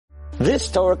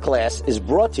This Torah class is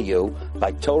brought to you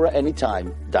by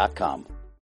TorahAnytime.com.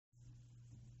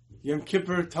 Yom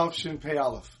Kippur Tavshin Pei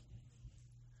Aleph.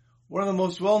 One of the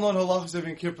most well-known halachas of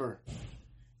Yom Kippur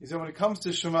is that when it comes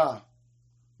to Shema,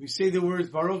 we say the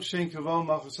words Baruch Shem Kavod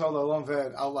Malchusah La'olam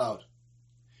V'ed out loud.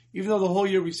 Even though the whole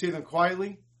year we say them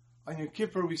quietly, on Yom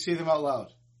Kippur we say them out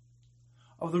loud.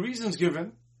 Of the reasons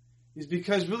given is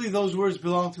because really those words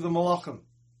belong to the Malachim,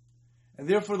 and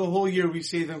therefore the whole year we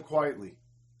say them quietly.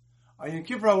 On Yom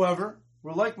Kippur, however,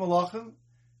 we're like Malachim,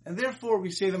 and therefore we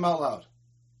say them out loud.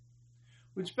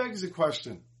 Which begs the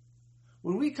question,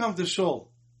 when we come to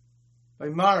Shul, by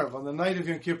Marav on the night of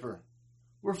Yom Kippur,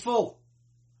 we're full.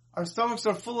 Our stomachs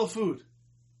are full of food.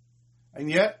 And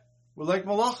yet, we're like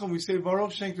Malachim, we say,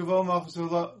 Baruch Shem Kavod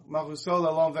Malchusah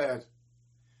La'olam V'ed.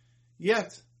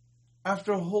 Yet,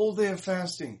 after a whole day of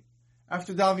fasting,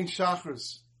 after davening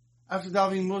Shachris, after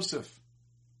davening Musaf,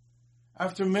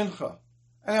 after Mincha,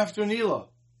 and after Nila,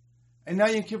 and now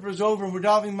Yom Kippur is over and we're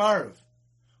davening Marav,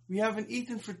 we haven't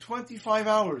eaten for 25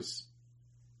 hours.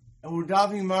 And we're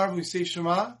davening Marav, we say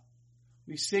Shema,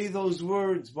 we say those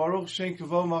words, Baruch Shem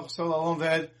Kavod Malchusah La'olam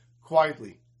V'ed,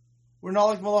 quietly. We're not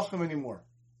like Malachim anymore.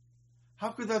 How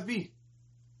could that be?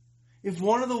 If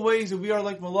one of the ways that we are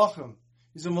like Malachim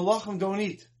is that Malachim don't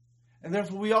eat, and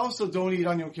therefore we also don't eat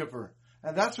on Yom Kippur,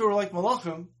 and that's where we're like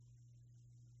Malachim,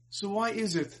 so why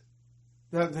is it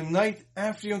that the night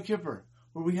after Yom Kippur,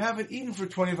 where we haven't eaten for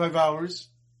 25 hours,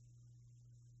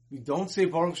 we don't say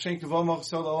Baruch Shem Kavod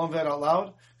Malchusah La'olam V'ed out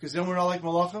loud, because then we're not like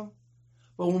Malachim?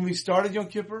 But when we started Yom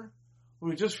Kippur, when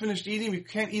we just finished eating, we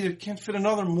can't fit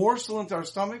another morsel into our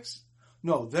stomachs?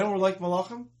 No, then we're like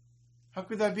Malachim? How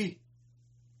could that be?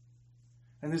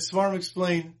 And the Svarim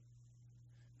explain,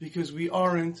 because we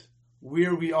aren't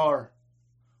where we are.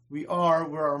 We are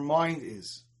where our mind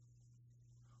is.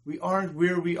 We aren't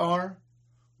where we are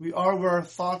where our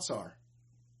thoughts are.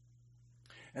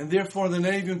 And therefore, on the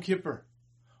night of Yom Kippur,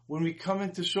 when we come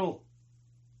into Shul,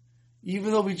 even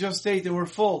though we just ate and we're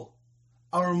full,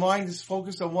 our mind is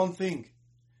focused on one thing,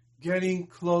 getting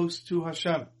close to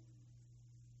Hashem.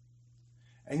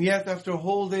 And yet, after a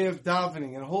whole day of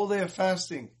davening and a whole day of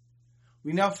fasting,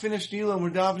 we now finish Nila and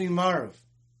we're davening Marav.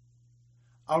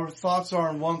 Our thoughts are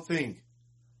on one thing,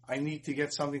 I need to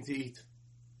get something to eat.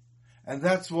 And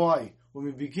that's why, when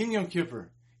we begin Yom Kippur,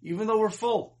 even though we're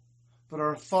full, but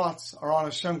our thoughts are on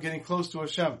Hashem, getting close to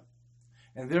Hashem.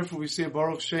 And therefore we say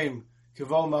Baruch Shem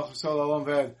Kavod Malchusah La'olam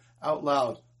V'ed out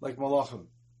loud, like Malachim.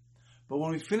 But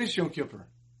when we finish Yom Kippur,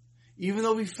 even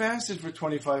though we fasted for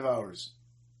 25 hours,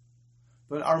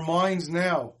 but our minds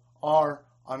now are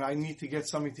on I need to get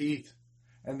something to eat.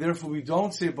 And therefore we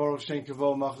don't say Baruch Shem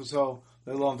Kavod Malchusah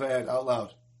La'olam V'ed out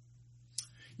loud.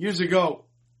 Years ago,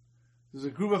 there's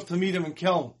a group of Talmidim in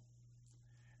Kelm,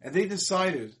 and they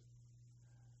decided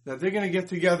that they're going to get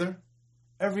together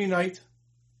every night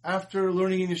after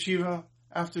learning in yeshiva,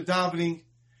 after davening.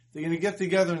 They're going to get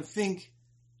together and think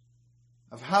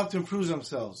of how to improve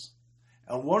themselves.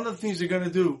 And one of the things they're going to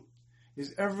do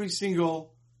is every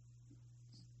single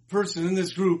person in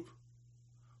this group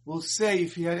will say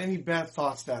if he had any bad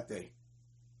thoughts that day.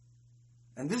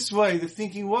 And this way, the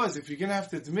thinking was, if you're going to have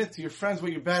to admit to your friends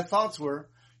what your bad thoughts were,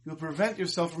 you'll prevent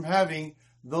yourself from having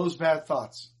those bad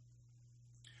thoughts.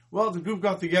 Well, the group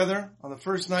got together on the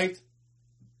first night,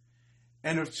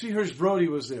 and Rav Tzvi Hirsch Brody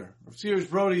was there. Rav Tzvi Hirsch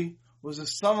Brody was the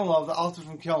son-in-law of the Alter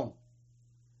from Kelm.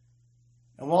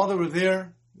 And while they were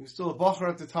there, he was still a bacher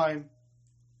at the time,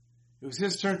 it was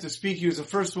his turn to speak. He was the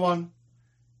first one,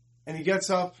 and he gets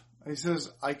up, and he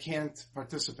says, I can't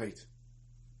participate.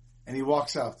 And he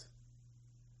walks out.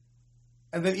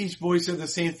 And then each boy said the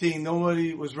same thing.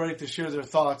 Nobody was ready to share their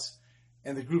thoughts,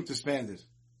 and the group disbanded.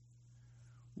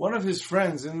 One of his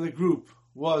friends in the group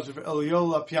was Rav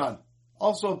Eliyahu Lapian,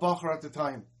 also a bacher at the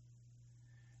time.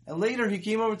 And later he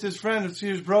came over to his friend, Rav Tzvi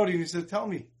Hirsch Brody, and he said, tell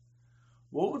me,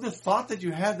 what was the thought that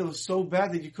you had that was so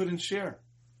bad that you couldn't share?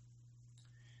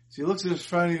 So he looks at his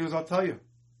friend and he goes, I'll tell you.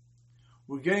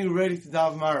 We're getting ready to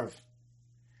daven Marav.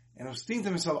 And I was thinking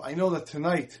to myself, I know that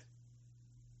tonight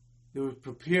they would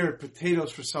prepare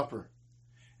potatoes for supper.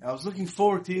 And I was looking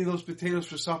forward to eating those potatoes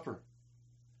for supper.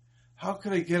 How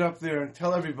could I get up there and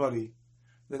tell everybody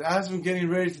that as I'm getting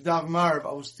ready to daven Marav,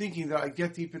 I was thinking that I'd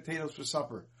get to eat potatoes for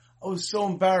supper? I was so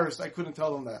embarrassed I couldn't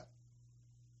tell them that.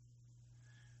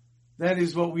 That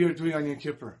is what we are doing on Yom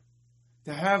Kippur.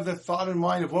 To have that thought in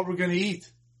mind of what we're going to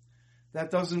eat,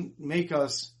 that doesn't make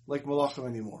us like Malachim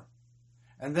anymore.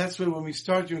 And that's why when we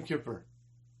start Yom Kippur,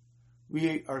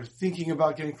 we are thinking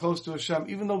about getting close to Hashem,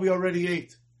 even though we already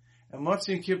ate. And Motzei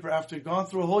Yom Kippur, after gone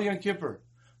through a whole Yom Kippur,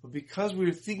 but because we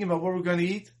were thinking about what we're going to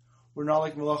eat, we're not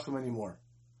like Malachim anymore.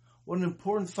 What an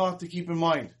important thought to keep in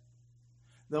mind.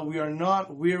 That we are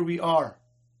not where we are,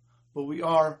 but we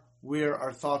are where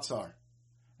our thoughts are.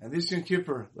 And this Yom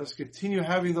Kippur, let's continue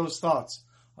having those thoughts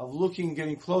of looking,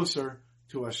 getting closer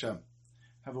to Hashem.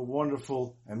 Have a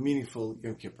wonderful and meaningful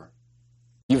Yom Kippur.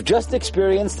 You've just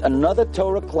experienced another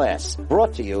Torah class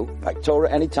brought to you by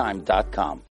TorahAnytime.com.